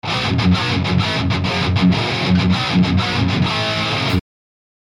Hi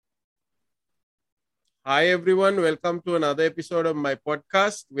everyone, welcome to another episode of my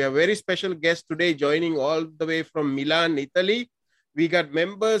podcast. We have a very special guest today joining all the way from Milan, Italy. We got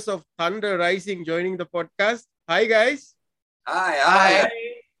members of Thunder Rising joining the podcast. Hi guys. Hi.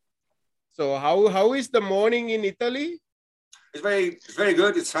 So how is the morning in Italy? It's very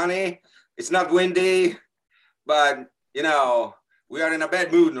good. It's sunny. It's not windy, but we are in a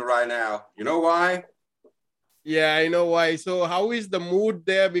bad mood right now. You know why? Yeah, I know why. So how is the mood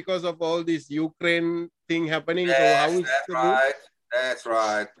there because of all this Ukraine thing happening? Yes, So how is that's the mood? right. That's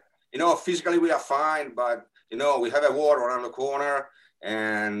right. Physically we are fine, but we have a war around the corner,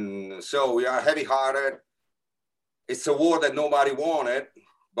 and so we are heavy-hearted. It's a war that nobody wanted,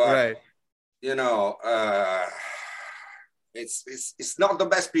 but Right. It's not the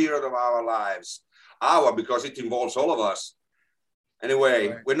best period of our lives. Because it involves all of us. Anyway,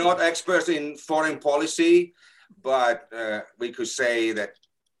 Right. We're not experts in foreign policy, but we could say that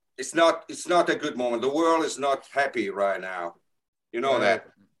it's not a good moment. The world is not happy right now. You know Right. that.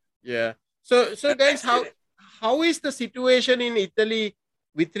 Yeah. So guys, how is the situation in Italy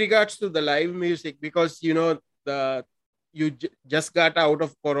with regards to the live music? Because just got out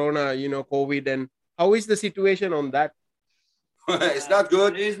of Corona, COVID, and how is the situation on that? It's not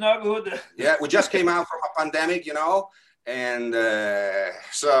good. It is not good. Yeah, we just came out from a pandemic, and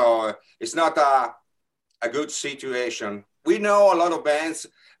so it's not a good situation. We know a lot of bands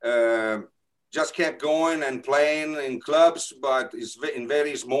just kept going and playing in clubs, but it's in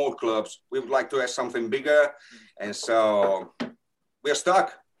very small clubs. We would like to have something bigger, and so we're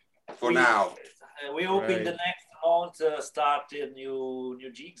stuck for now. We hope in Right. the next month start new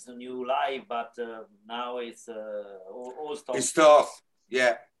gigs, new live, but now it's all stopped. It's tough.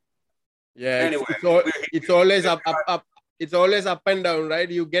 Yeah. Yeah. Anyway, it's always up. It's always up and down, right?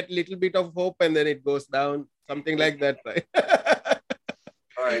 You get a little bit of hope and then it goes down, something like that, right?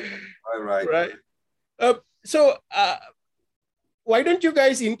 All right. Right. So why don't you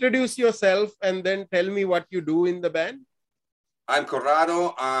guys introduce yourself and then tell me what you do in the band? I'm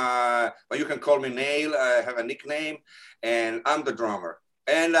Corrado, but you can call me Nail. I have a nickname, and I'm the drummer.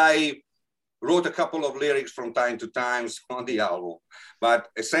 And I wrote a couple of lyrics from time to time on the album, but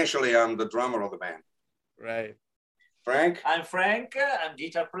essentially I'm the drummer of the band. Right. Frank? I'm Frank. I'm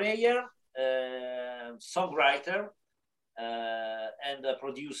guitar player, songwriter, and a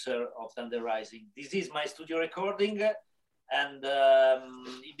producer of Thunder Rising. This is my studio recording, and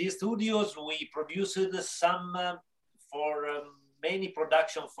in these studios we produced some for many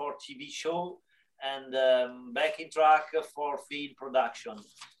production for TV show and backing track for film production.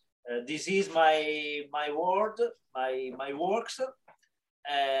 This is my works,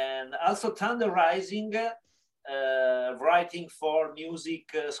 and also Thunder Rising, writing for music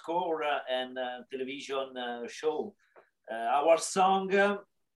score and television show. Our song will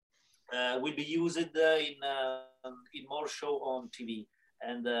be used in more show on TV,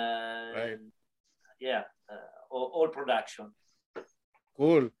 and Right. yeah, all production.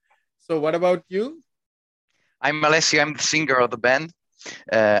 Cool. So what about you? I'm Alessio. I'm the singer of the band.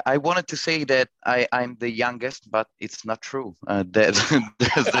 I wanted to say that I'm the youngest, but it's not true.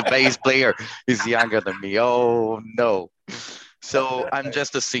 The bass player is younger than me. Oh, no. So I'm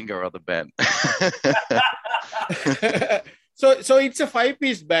just a singer of the band. So it's a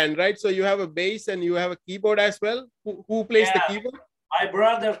 5-piece band, right? So you have a bass and you have a keyboard as well. Who plays the keyboard? My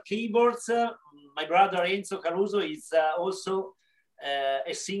brother keyboards. My brother Enzo Caruso is also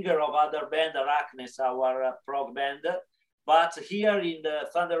a singer of other band, Arachnes, our prog band. But here in the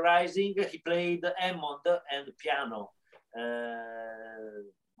Thunder Rising, he played Hammond and piano.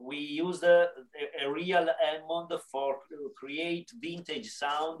 We used a real Hammond for create vintage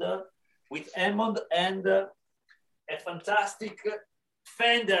sound with Hammond and a fantastic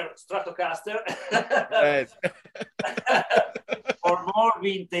Fender Stratocaster Right. for more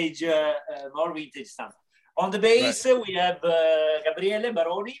vintage sound. On the bass, we have Gabriele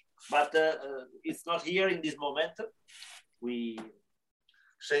Baroni, but it's not here in this moment. We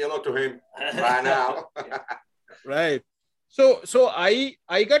Say hello to him right now. Right. So I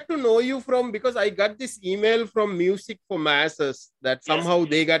got to know you from, because I got this email from Music for Masses that somehow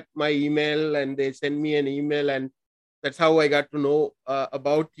they got my email and they sent me an email, and that's how I got to know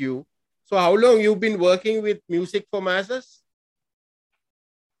about you. So how long you've been working with Music for Masses?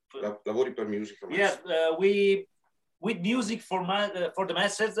 Lavori per Music for Yes, we with Music for the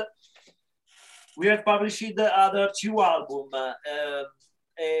Masses, we have published the other two albums.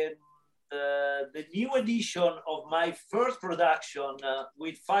 the new edition of my first production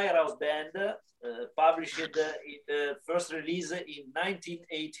with Firehouse Band, published in the first release in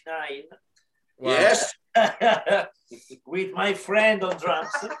 1989. Wow. Yes. With my friend on drums.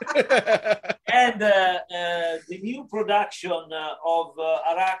 And the new production of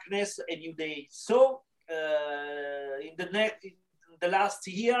Arachnes, A New Day. So in the last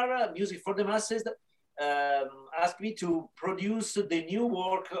year, Music for the Masses asked me to produce the new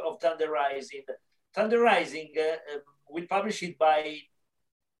work of Thunder Rising. Thunder Rising, we publish it by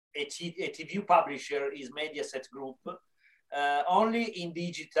a TV publisher, is Mediaset Group, only in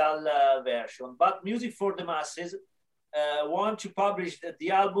digital version. But Music for the Masses want to publish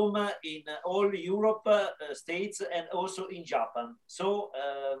the album in all Europe states and also in Japan. So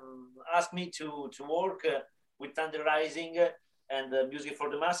asked me to work with Thunder Rising and Music for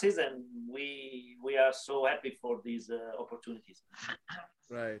the Masses, and we are so happy for these opportunities.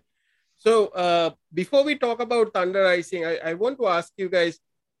 Right. So before we talk about Thunder Rising, I want to ask you guys,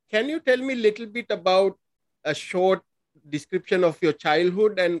 can you tell me a little bit about a short description of your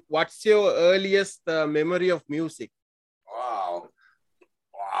childhood and what's your earliest memory of music? Wow.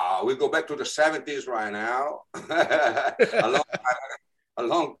 We go back to the 70s right now. a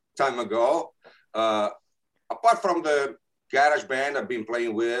long time ago. Apart from the garage band I've been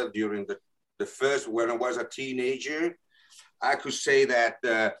playing with during the first, when I was a teenager, I could say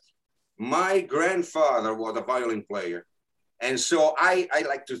that my grandfather was a violin player. And so I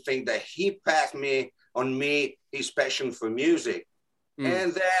like to think that he passed on me his passion for music.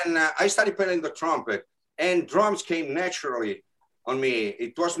 And then I started playing the trumpet, and drums came naturally on me.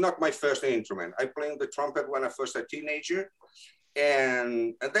 It was not my first instrument. I played the trumpet when I was a teenager,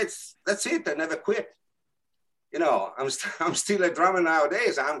 and that's it. I never quit. You know, I'm still a drummer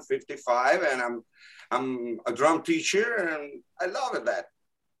nowadays. I'm 55, and I'm a drum teacher, and I love it. That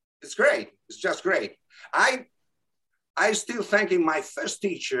it's great. It's just great. I still thanking my first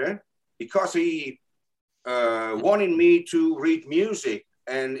teacher because he wanted me to read music,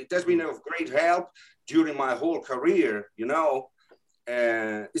 and it has been of great help during my whole career. You know,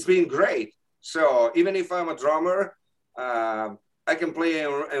 it's been great. So even if I'm a drummer, I can play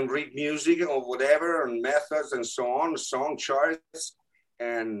and read music or whatever, and methods and so on, song charts,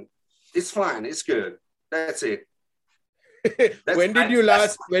 and it's fine. It's good. That's it. When did you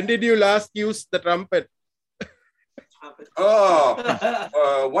last use the trumpet?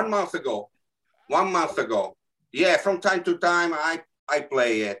 Oh, 1 month ago. 1 month ago. Yeah, from time to time I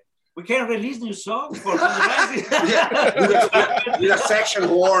play it. We can release new songs for with a section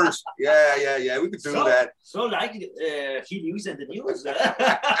horns. Yeah. We could do that. So like he news and the news.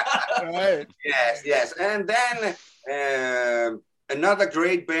 Right. Yes. And then another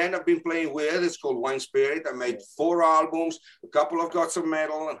great band I've been playing with is called Wine Spirit. I made 4 albums, a couple of Gods of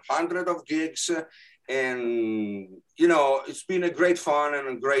Metal, 100 of gigs. And, you know, it's been a great fun and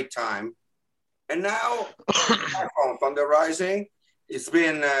a great time. And now, from Thunder Rising, it's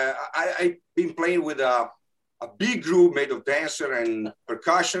been, I've been playing with a big group made of dancer and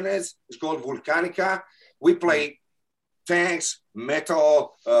percussionists. It's called Vulcanica. We play tanks,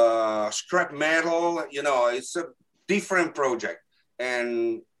 metal, scrap metal. You know, it's a different project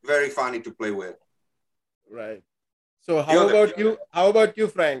and very funny to play with. Right. So how about you,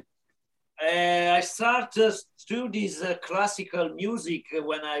 Frank? I started to this classical music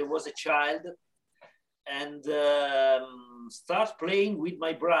when I was a child, and start playing with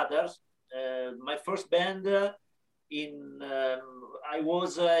my brothers. My first band I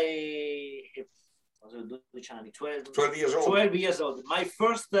was 12 years old. 12 years old. My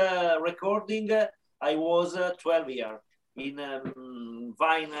first recording, I was 12 years in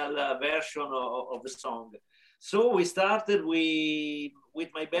vinyl version of the song. So we started with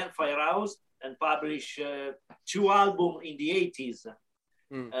my band Firehouse and published 2 albums in the 80s.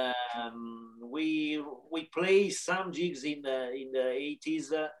 We play some gigs in the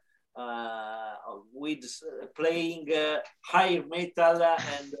 80s with playing high metal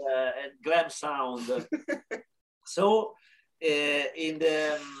and glam sound. So in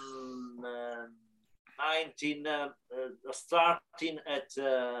the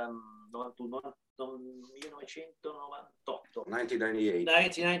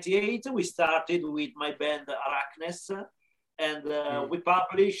 1998, we started with my band Arachnes, and we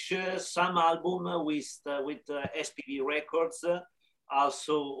published some album with SPV Records,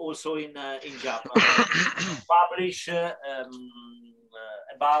 also in Japan. Published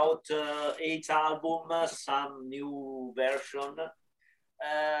about 8 albums, some new version.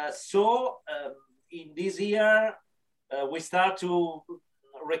 So in this year, we start to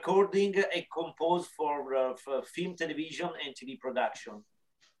recording and compose for film, television, and TV production.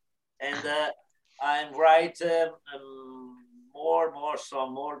 and I'm write more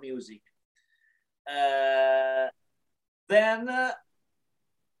song, more music. Then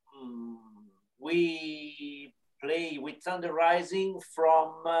we play with Thunder Rising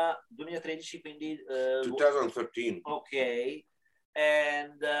from 2013, quindi 2013. okay.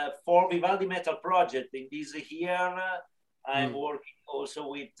 And for Vivaldi Metal Project in this year, I'm working also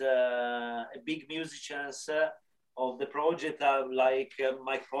with big musicians of the project, like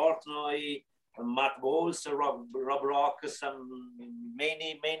Mike Portnoy, Matt Bowles, Rob Rock, some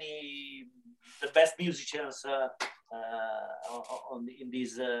many the best musicians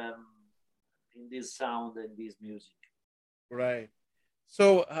in this sound and this music. Right.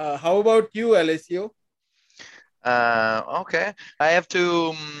 So how about you, Alessio? Okay, I have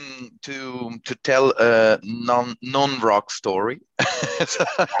to tell a non-rock story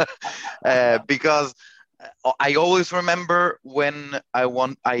because I always remember when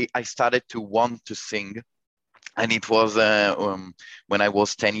I started to want to sing, and it was when I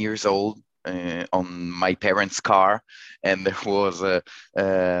was 10 years old, on my parents' car, and there was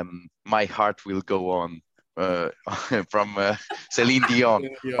 "My Heart Will Go On" from Celine Dion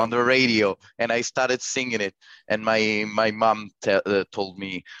on the radio, and I started singing it. And my mom told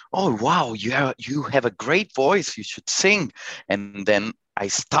me, "Oh wow, you have a great voice. You should sing." And then I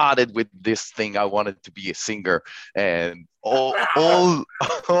started with this thing. I wanted to be a singer, and all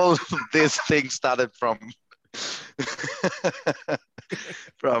this thing started from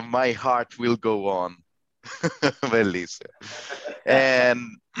from "My Heart Will Go On." Bellissimo.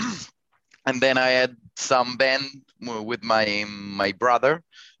 And then I had some band with my brother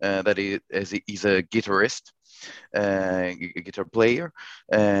that is a guitarist, a guitar player,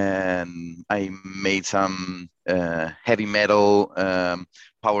 and I made some heavy metal,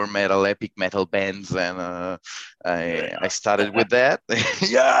 power metal, epic metal bands, and I started with that.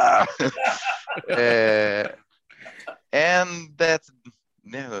 Yeah. And that,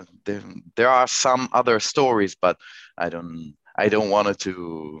 yeah, there are some other stories, but I don't want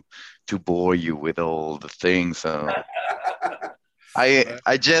to bore you with all the things.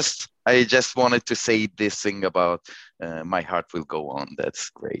 I just wanted to say this thing about "My Heart Will Go On." That's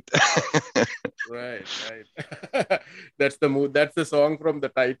great. Right. That's the mood. That's the song from the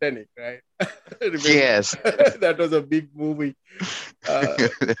Titanic, right? Yes. That was a big movie.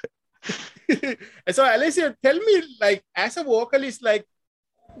 So Alessio, tell me, like, as a vocalist, like,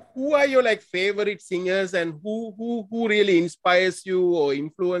 who are your like favorite singers, and who really inspires you or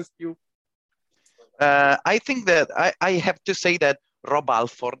influenced you? I think that I have to say that Rob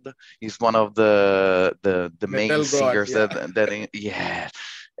Alford is one of the main Metal god, singers yeah. that yeah,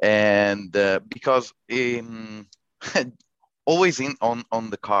 and because always on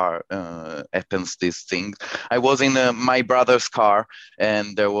the car happens this thing. I was in my brother's car,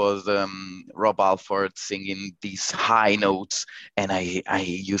 and there was Rob Alford singing these high notes, and I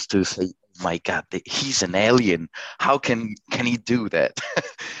used to say, "My God, he's an alien. How can he do that?"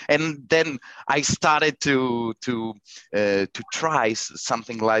 And then I started to try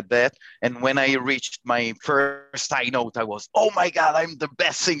something like that. And when I reached my first high note, I was, "Oh my God, I'm the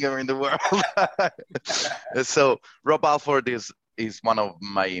best singer in the world." So Rob Alford is one of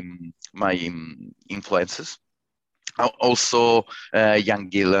my influences. Also, Ian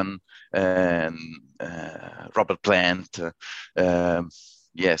Gillan and Robert Plant.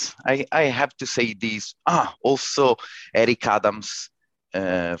 Yes, I have to say these. Also Eric Adams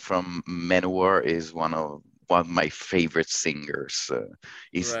from Manowar is one of my favorite singers.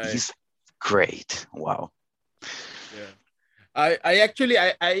 He's great. Wow. Yeah. I actually,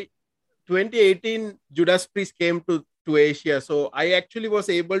 I 2018 Judas Priest came to Asia, so I actually was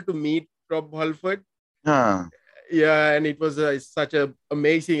able to meet Rob Halford. Yeah, and it was such an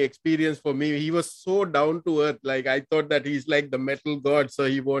amazing experience for me. He was so down to earth. Like, I thought that he's like the metal god, so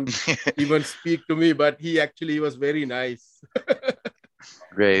he won't even speak to me, but he actually was very nice.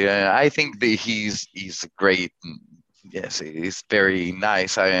 Great. I think that he's great. Yes, he's very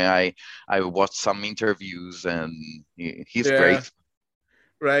nice. I watched some interviews, and he's great.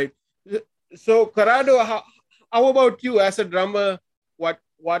 Right. So, Corrado, how about you as a drummer?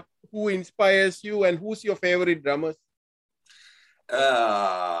 Who inspires you, and who's your favorite drummers?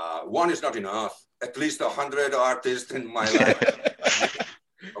 One is not enough. At least 100 artists in my life.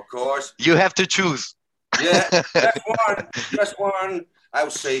 Of course. You have to choose. Yeah, just one. I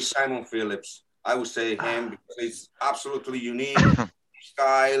would say Simon Phillips. I would say him because it's absolutely unique. His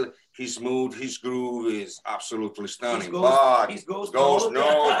style, his mood, his groove is absolutely stunning. His ghost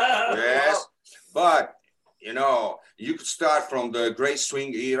note, yes. But you know, you could start from the great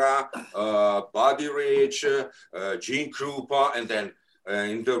swing era, Buddy Rich, Gene Krupa, and then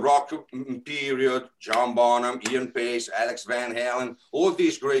in the rock period, John Bonham, Ian Pace, Alex Van Halen, all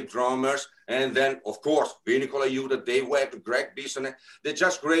these great drummers. And then, of course, Vinnie Colaiuta, Dave Webb, Greg Beeson, they're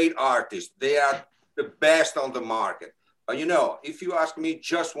just great artists. They are the best on the market. But you know, if you ask me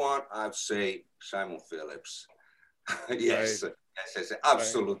just one, I'd say Simon Phillips. Yes. Right. Yes,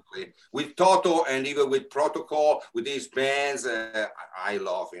 absolutely. Right. With Toto and even with Protocol, with these bands, I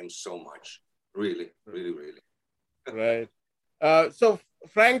love him so much. Really, really, really. Right. So,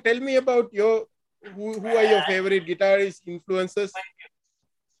 Frank, tell me about who are your favorite guitarist influences?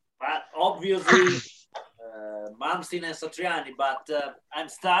 But obviously, Malmsteen and Satriani, but I'm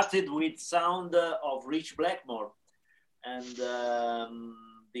started with sound of Rich Blackmore and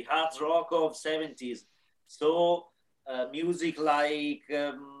the hard rock of 70s. So music like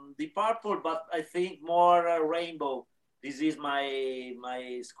the Purple, but I think more Rainbow. This is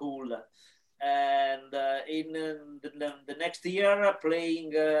my school. And in the next year,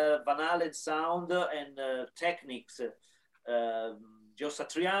 playing Van Halen sound and techniques, Joe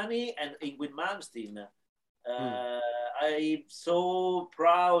Satriani and Ingrid Malmsteen. I'm so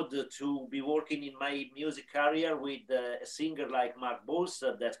proud to be working in my music career with a singer like Mark Bols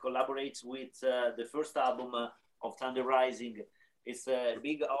that collaborates with the first album of Thunder Rising. It's a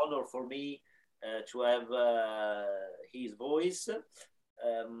big honor for me to have his voice.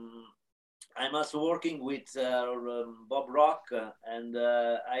 I'm also working with Bob Rock, and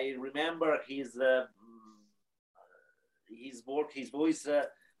I remember his voice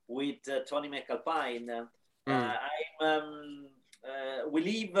with Tony McAlpine. We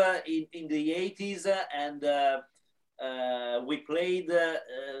live in the 80s, and we played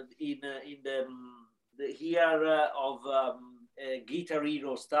in the year of guitar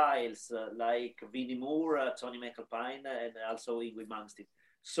hero styles like Vinnie Moore, Tony McAlpine, and also Ingrid Malmsteen.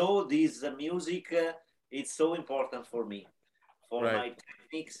 So this music, it's so important for me, for my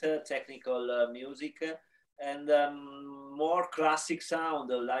techniques, technical music, and more classic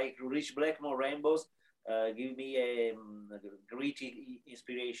sound like Rich Blackmore Rainbows give me a great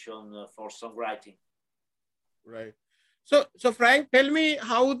inspiration for songwriting. Right. So Frank, tell me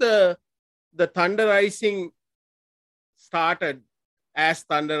how the Thunder Rising started as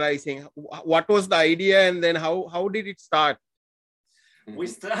Thunder Rising. What was the idea, and then how did it start? We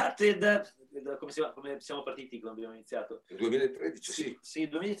started, come siamo partiti quando abbiamo iniziato? 2013, sì,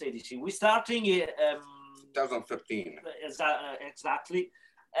 2013. We starting in 2013. Exactly.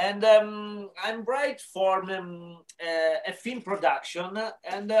 And I'm right for a film production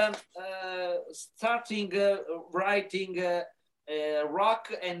and starting writing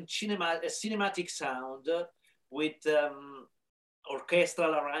rock and cinematic sound with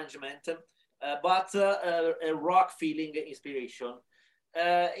orchestral arrangement, but a rock feeling inspiration.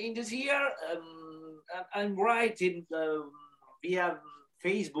 In this year, I'm writing via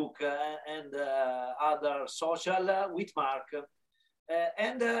Facebook and other social with Mark.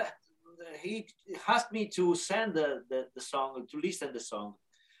 And he asked me to send the song, to listen to the song.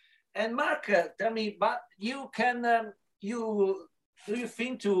 And Mark tell me, but you can, do you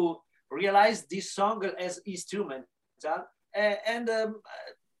think to realize this song as instrumental? And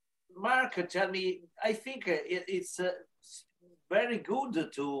Mark tell me, I think it's very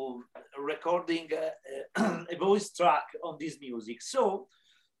good to recording a voice track on this music. So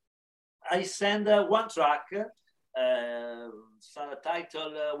I send one track,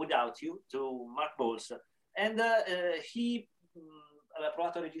 title Without You, to Mark Bols, and he aveva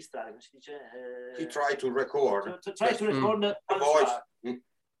provato a registrare, come si dice? He tried to record. To try to record the voice.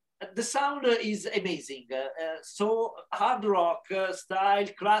 The sound is amazing. So hard rock style,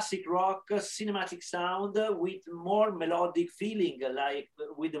 classic rock, cinematic sound with more melodic feeling, like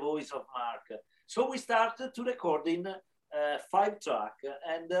with the voice of Mark. So we started to recording 5 tracks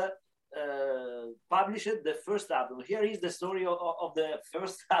and published the first album. Here is the story of the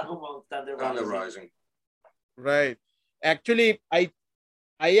first album of Thunder Rising. Right. Actually, I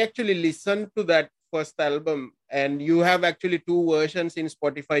actually listened to that first album, and you have actually 2 versions in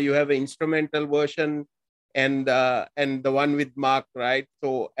Spotify. You have an instrumental version and the one with Mark, right?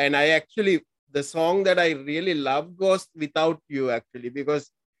 So, and I actually, the song that I really love goes Without You, actually,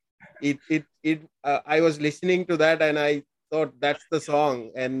 because I was listening to that and I thought that's the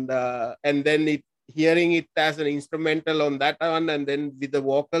song, and then hearing it as an instrumental on that one, and then with the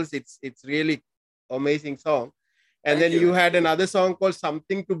vocals, it's really amazing song. And then you had another song called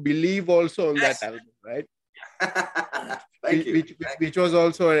Something to Believe also on that album, right? Which was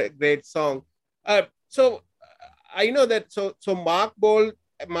also a great song. So I know that. So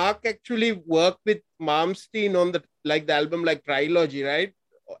Mark actually worked with Malmsteen on the album like Trilogy, right?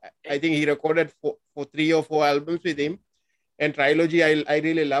 I think he recorded for 3 or 4 albums with him. and Trilogy. I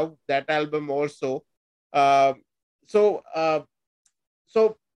really love that album also. Uh, so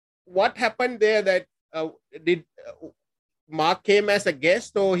so what happened there? That did Mark came as a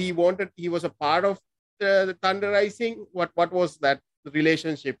guest, or he was a part of the Thunder Rising? What was that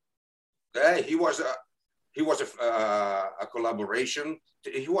relationship? He was a collaboration.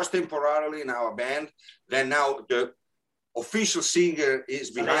 He was temporarily in our band. Then now the official singer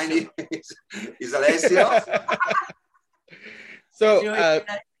is behind him. is Alessio. So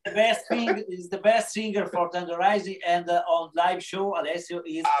the best thing is the best singer for Thunder Rising, and on live show, Alessio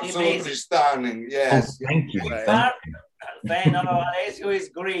is absolutely amazing. Stunning. Yes. Oh, thank you. Mark, no, Alessio is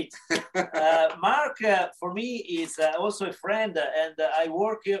great. Mark, for me, is also a friend, and I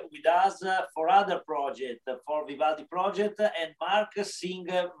work with us for other project, for Vivaldi project, and Mark sing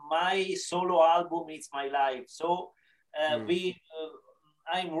my solo album, It's My Life. So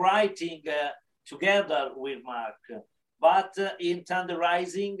I'm writing together with Mark, but in Thunder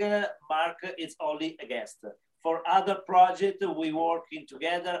Rising, Mark is only a guest. For other project, we working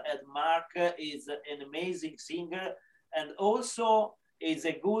together, and Mark is an amazing singer, and also is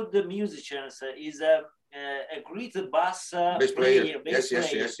a good musician. Is a great bass player. Yes.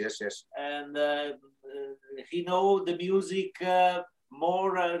 And he know the music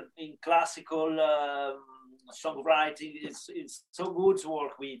more in classical songwriting. It's so good to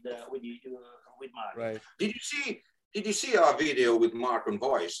work with Mark. right. Did you see our video with Mark on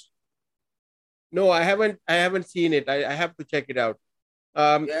voice? No, I haven't seen it. I have to check it out.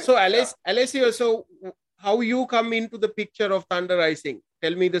 So Alessio, so how you come into the picture of Thunder Rising?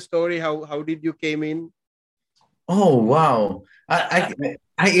 Tell me the story. How did you came in? Oh wow! I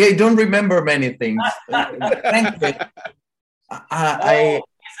don't remember many things. Thank you.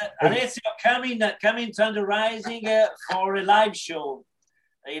 Alessio coming Thunder Rising for a live show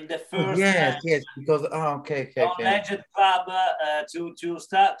in the first. Yes, because okay. Legend Club to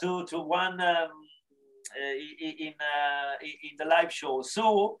start to one in the live show.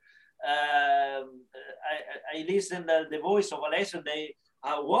 So I listened the voice of Alessio.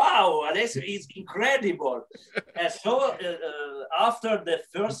 Wow, Alessio is incredible. And so after the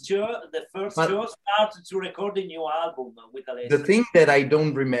first show started to record a new album with Alessio. The thing that I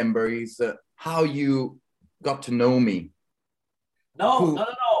don't remember is how you got to know me. No.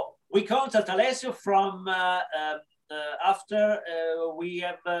 We contact Alessio from after we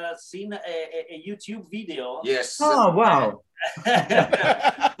have seen a YouTube video. Yes. Oh wow!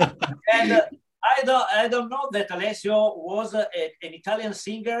 And I don't know that Alessio was an Italian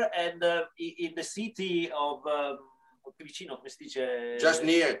singer, and in the city of vicino, come si dice? Just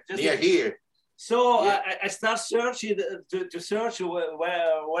near here. So I start searching to search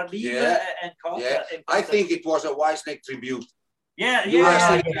where live and contact. Yeah. I think it was a Whitesnake tribute. Yeah.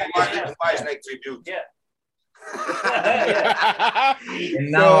 Whitesnake tribute. Yeah.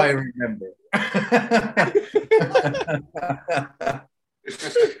 And now I remember.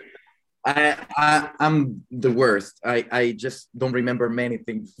 I'm the worst. I just don't remember many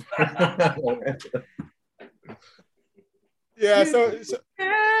things. Yeah, so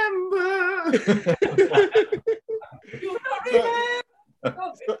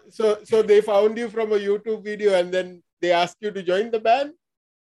they found you from a YouTube video, and then they asked you to join the band?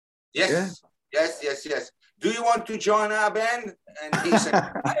 Yes. Do you want to join our band? And he said,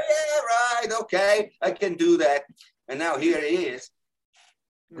 yeah, right, okay, I can do that. And now here he is.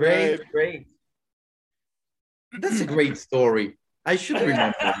 Great. That's a great story. I should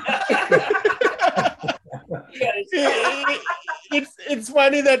remember. It's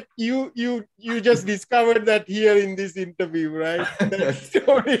funny that you just discovered that here in this interview, right? That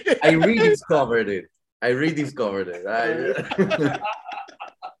story. I rediscovered it.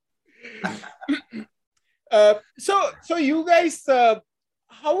 So you guys,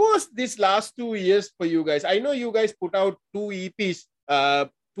 how was this last 2 years for you guys? I know you guys put out two EPs,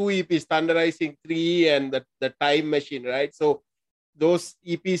 Thunder Rising 3 and the Time Machine, right? So those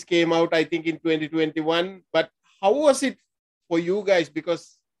EPs came out, I think, in 2021. But how was it for you guys?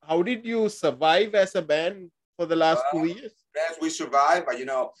 Because how did you survive as a band for the last 2 years? Yes, we survived, but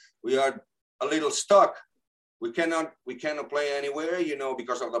we are a little stuck. We cannot play anywhere,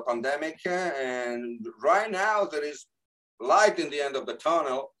 because of the pandemic. And right now there is light in the end of the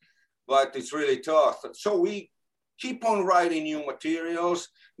tunnel, but it's really tough. So we keep on writing new materials.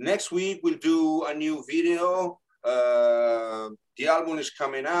 Next week we'll do a new video. The album is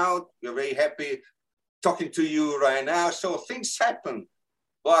coming out. We're very happy talking to you right now. So things happen,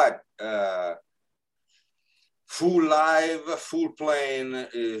 but full live, full playing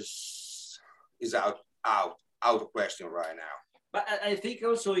is out of question right now. But I think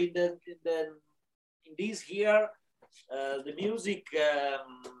also in this year the music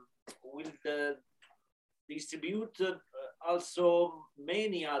will distribute also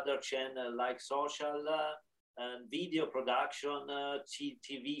many other channels like social and video production,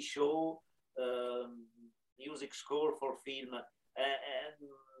 TV show, music score for film, and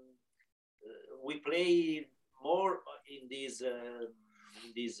we play more in this.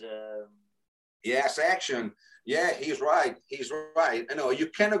 Yes, action. Yeah, he's right. He's right. I know you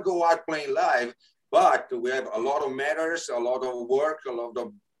cannot go out playing live, but we have a lot of matters, a lot of work, a lot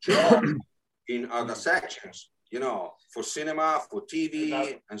of job in other sections, you know, for cinema, for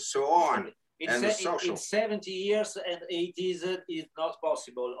TV, and so on. And the social. In 70 years and 80s, it's not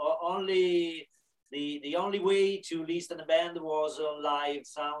possible. Only the only way to listen a band was on live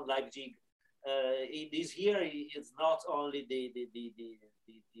sound, live jig. In this year, it's not only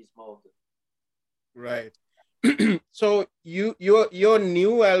this mode. Right. So your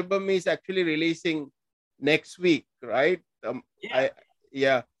new album is actually releasing next week, right?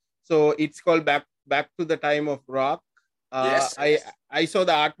 Yeah. So it's called Back to the Time of Rock. Yes. I saw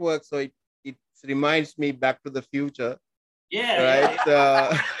the artwork, so it reminds me Back to the Future. Yeah. Right.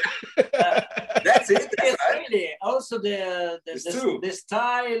 Yeah. That's it. Yes, really. Also, the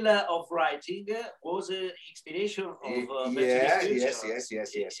style of writing was an inspiration of yes.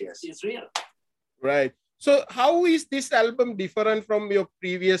 It's real. Right. So how is this album different from your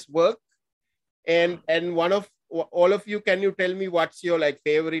previous work? And all of you, can you tell me what's your like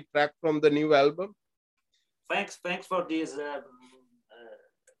favorite track from the new album? Thanks for this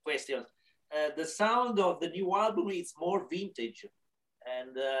question. The sound of the new album is more vintage,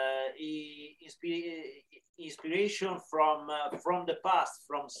 and inspiration from the past,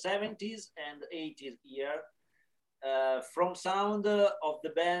 from 70s and 80s year. From sound of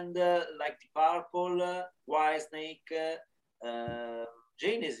the band like Deep Purple, Whitesnake,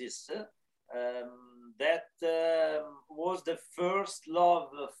 Genesis, that was the first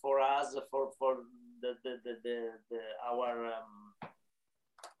love for us, for our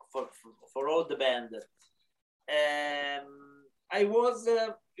for all the band. I was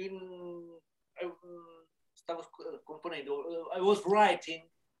I was writing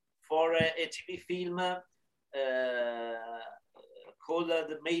for a TV film called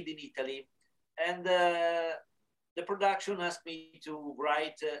The Made in Italy, and the production asked me to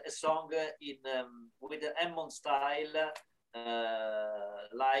write a song in with the Hammond style,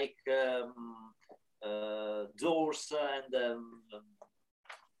 like Doors and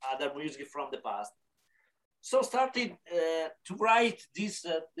other music from the past. So started to write this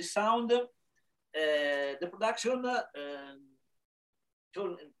sound. The production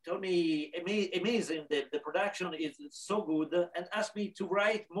told me amazing that the production is so good, and asked me to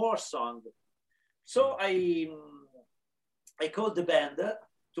write more songs. So I called the band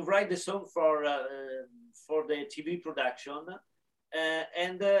to write the song for the TV production,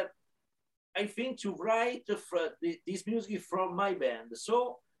 and I think to write this music from my band.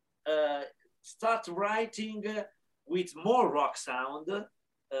 So start writing with more rock sound,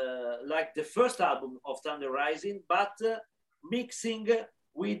 like the first album of Thunder Rising, but mixing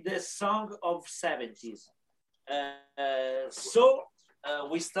with the song of 70s. So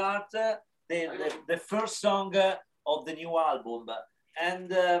we start the first song of the new album,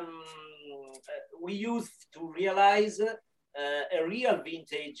 and we used to realize a real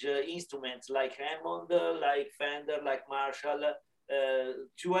vintage instrument like Hammond, like Fender, like Marshall,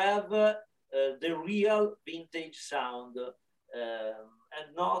 to have the real vintage sound,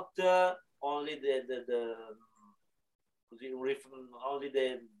 and not only only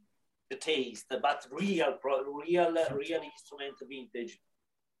the taste, but real instrument vintage.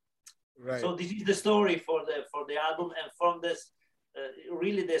 Right. So this is the story for the album, and from this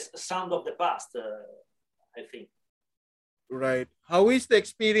really the sound of the past, I think. Right. How is the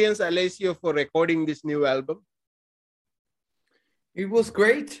experience, Alessio, for recording this new album? It was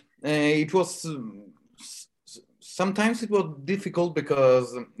great. It was sometimes it was difficult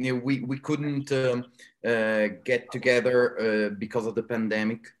because we couldn't get together because of the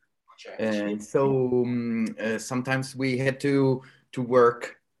pandemic, and so sometimes we had to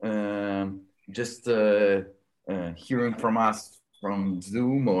work just hearing from us from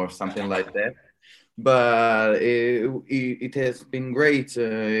Zoom or something like that. But it has been great.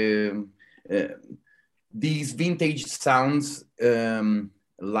 These vintage sounds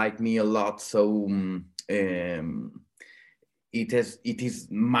like me a lot, so it is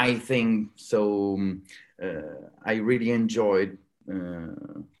my thing. So I really enjoyed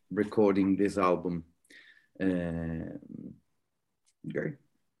recording this album. Great.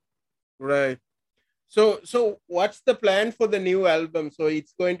 Right. So what's the plan for the new album? So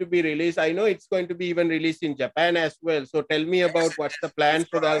it's going to be released. I know it's going to be even released in Japan as well. So tell me about what's the plan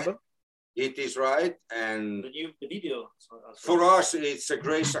for the album. It is right, and the video. For us, it's a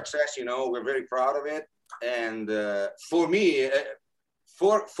great success. You know, we're very proud of it. And for me,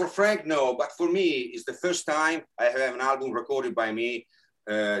 for Frank, no, but for me, it's the first time I have an album recorded by me,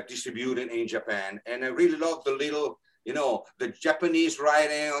 distributed in Japan, and I really love the little, you know, the Japanese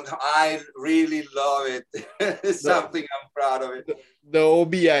writing. I really love it. It's something I'm proud of it. The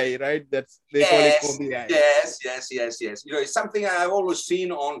OBI, right? That's they call it OBI. Yes. You know, it's something I've always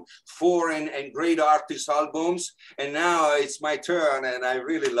seen on foreign and great artists' albums, and now it's my turn, and I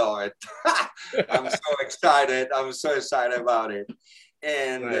really love it. I'm so excited. I'm so excited about it.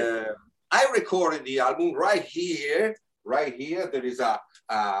 And I recorded the album right here. Right here, there is a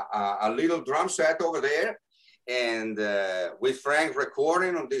little drum set over there. And with Frank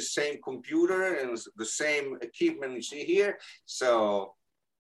recording on this same computer and the same equipment you see here. So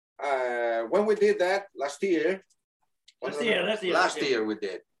when we did that last year we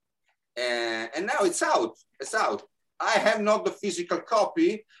did, and now it's out. It's out. I have not the physical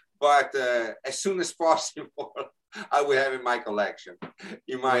copy, but as soon as possible, I will have in my collection,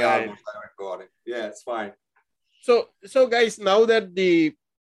 in my albums I recorded. Yeah, it's fine. So guys, now that the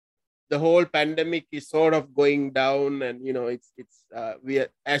whole pandemic is sort of going down, and you know, it's we are,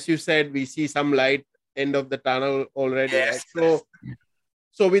 as you said, we see some light end of the tunnel already. Yes. Right?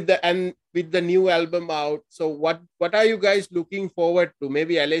 So with the new album out, so what are you guys looking forward to?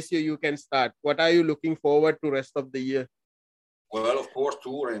 Maybe Alessio, you can start. What are you looking forward to rest of the year? Well, of course,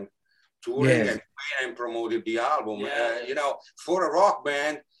 touring and promoting the album. You know, for a rock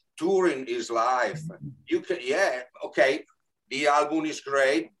band, touring is life. You can, okay. The album is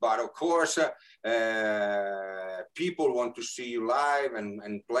great, but of course, people want to see you live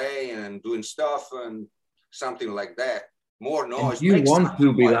and play and doing stuff and something like that. More noise. You want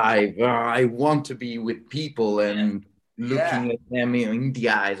to be live. I want to be with people and looking at them in the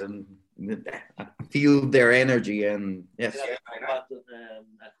eyes and feel their energy. And yes.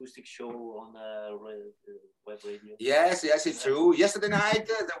 Acoustic show on web radio. Yes, it's true. Yesterday night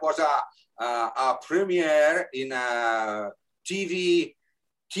there was a premiere in a TV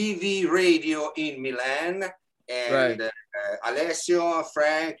radio in Milan, and Alessio,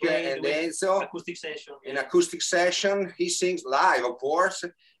 Frank, and Enzo in acoustic session. He sings live, of course,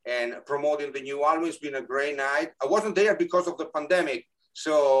 and promoting the new album. It's been a great night. I wasn't there because of the pandemic,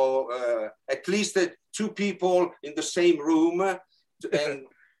 so at least 2 people in the same room, and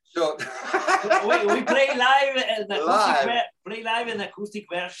so we play live an acoustic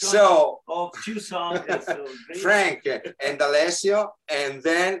version of 2 songs. So Frank and Alessio, and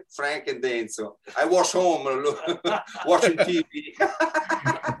then Frank and Enzo. I was home watching TV.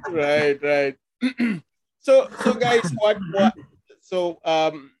 Right. So guys, so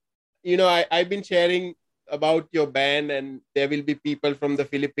you know, I've been sharing about your band, and there will be people from the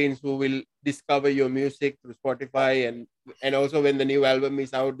Philippines who will discover your music through Spotify, and also when the new album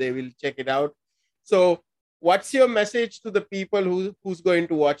is out, they will check it out. So what's your message to the people who's going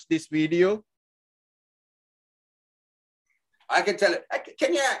to watch this video? I can tell it.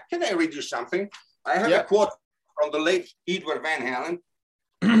 Can I read you something? I have a quote from the late Edward Van Halen,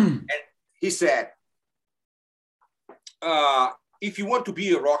 and he said, if you want to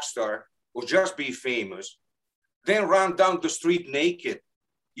be a rock star or just be famous, then run down the street naked.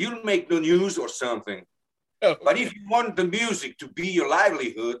 You'll make the news or something. But if you want the music to be your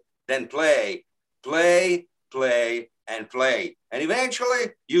livelihood, then play, and play. And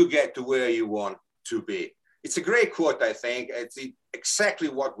eventually you get to where you want to be. It's a great quote, I think. It's exactly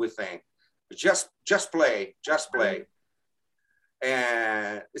what we think. Just play.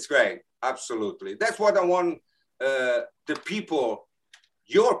 And it's great. Absolutely. That's what I want the people,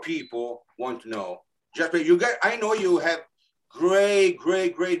 your people, want to know. Just I know you have great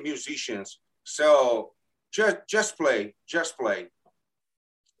musicians. So just play.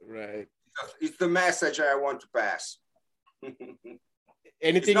 Right. It's the message I want to pass.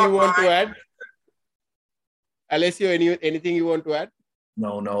 Anything you want to add? Alessio, anything you want to add?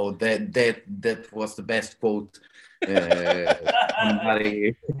 No, that was the best quote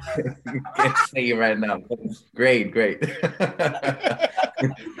somebody can say right now. Great.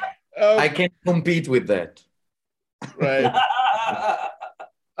 I can't compete with that. Right.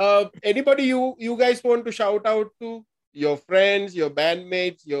 Anybody you guys want to shout out to? Your friends, your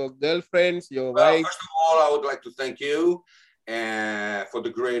bandmates, your girlfriends, your wife? First of all, I would like to thank you for the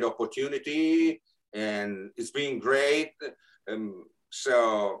great opportunity, and it's been great.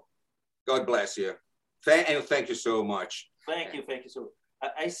 So God bless you. Thank you so much. Thank you so much.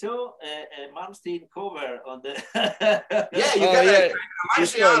 I saw a Malmsteen cover on the. Yeah, you Oh, got yeah. a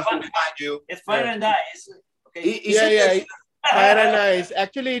This Martial one. behind you. It's Fire and Ice. Okay. Is Yeah, it yeah. a- Fire and Ice.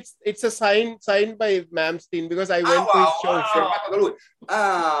 Actually, it's a signed by Malmsteen because I went to his wow, show. firmato da lui.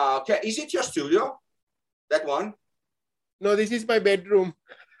 Ah, okay. Is it your studio? That one? No, this is my bedroom.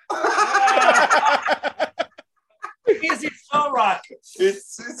 Is it so rock?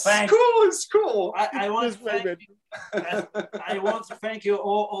 It's Thanks. cool. It's cool. I want This to is my thank bedroom. I want to thank you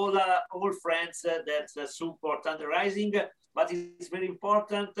all friends that support Thunder Rising, but it's very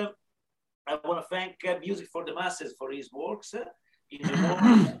important. I want to thank Music for the Masses for his works in the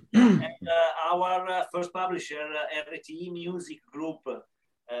world, and our first publisher, RTE Music Group.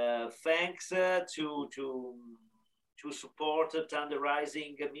 Thanks to support Thunder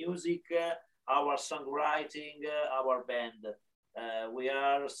Rising music, our songwriting, our band. We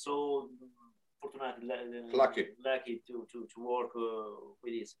are so Lucky to work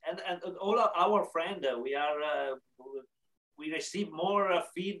with this, and all our friends. We receive more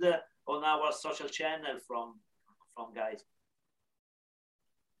feed on our social channel from guys.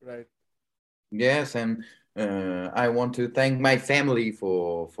 Right. Yes, and I want to thank my family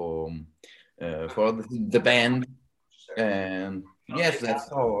for the band, and yes, that's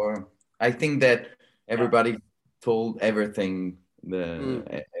all. I think that everybody told everything.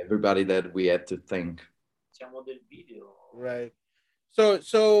 Everybody that we had to thank. Right. So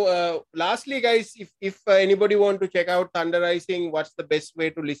lastly, guys, if anybody want to check out Thunder Rising, what's the best way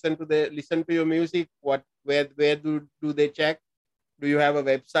to listen to your music? Where do they check? Do you have a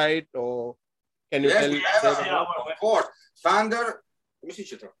website, or can you Yes, tell? we have of course. Thunder. Come si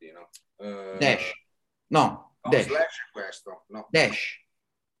dice trattino? Dash. No. Dash. Slash questo. No. Dash.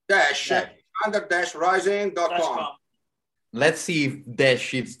 Thunder-rising.com. Let's see if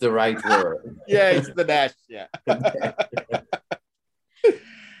dash is the right word. Yeah, it's the dash. Yeah.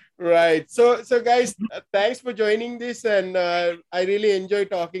 Right. So guys, thanks for joining this, and I really enjoy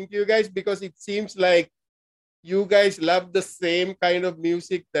talking to you guys because it seems like you guys love the same kind of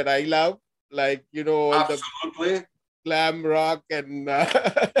music that I love, like all Absolutely. the glam rock and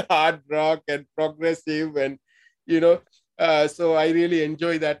hard rock and progressive, and so I really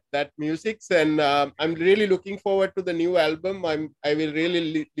enjoy that music, and I'm really looking forward to the new album. I will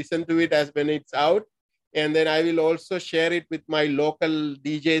really listen to it as when it's out. And then I will also share it with my local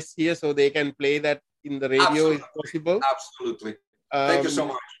DJs here so they can play that in the radio if possible. Absolutely. Thank you so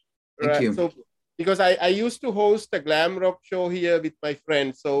much. Thank you. So, because I used to host a glam rock show here with my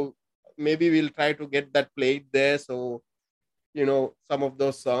friends. So maybe we'll try to get that played there. So, some of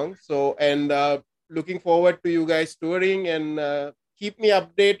those songs. So, and looking forward to you guys touring, and keep me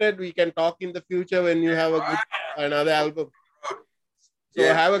updated. We can talk in the future when you have another album. So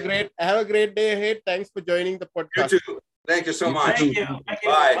have a great day ahead. Thanks for joining the podcast. You too. Thank you so much. Thank you.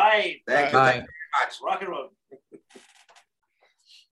 Bye. Bye. Thank you very much. Rock and roll.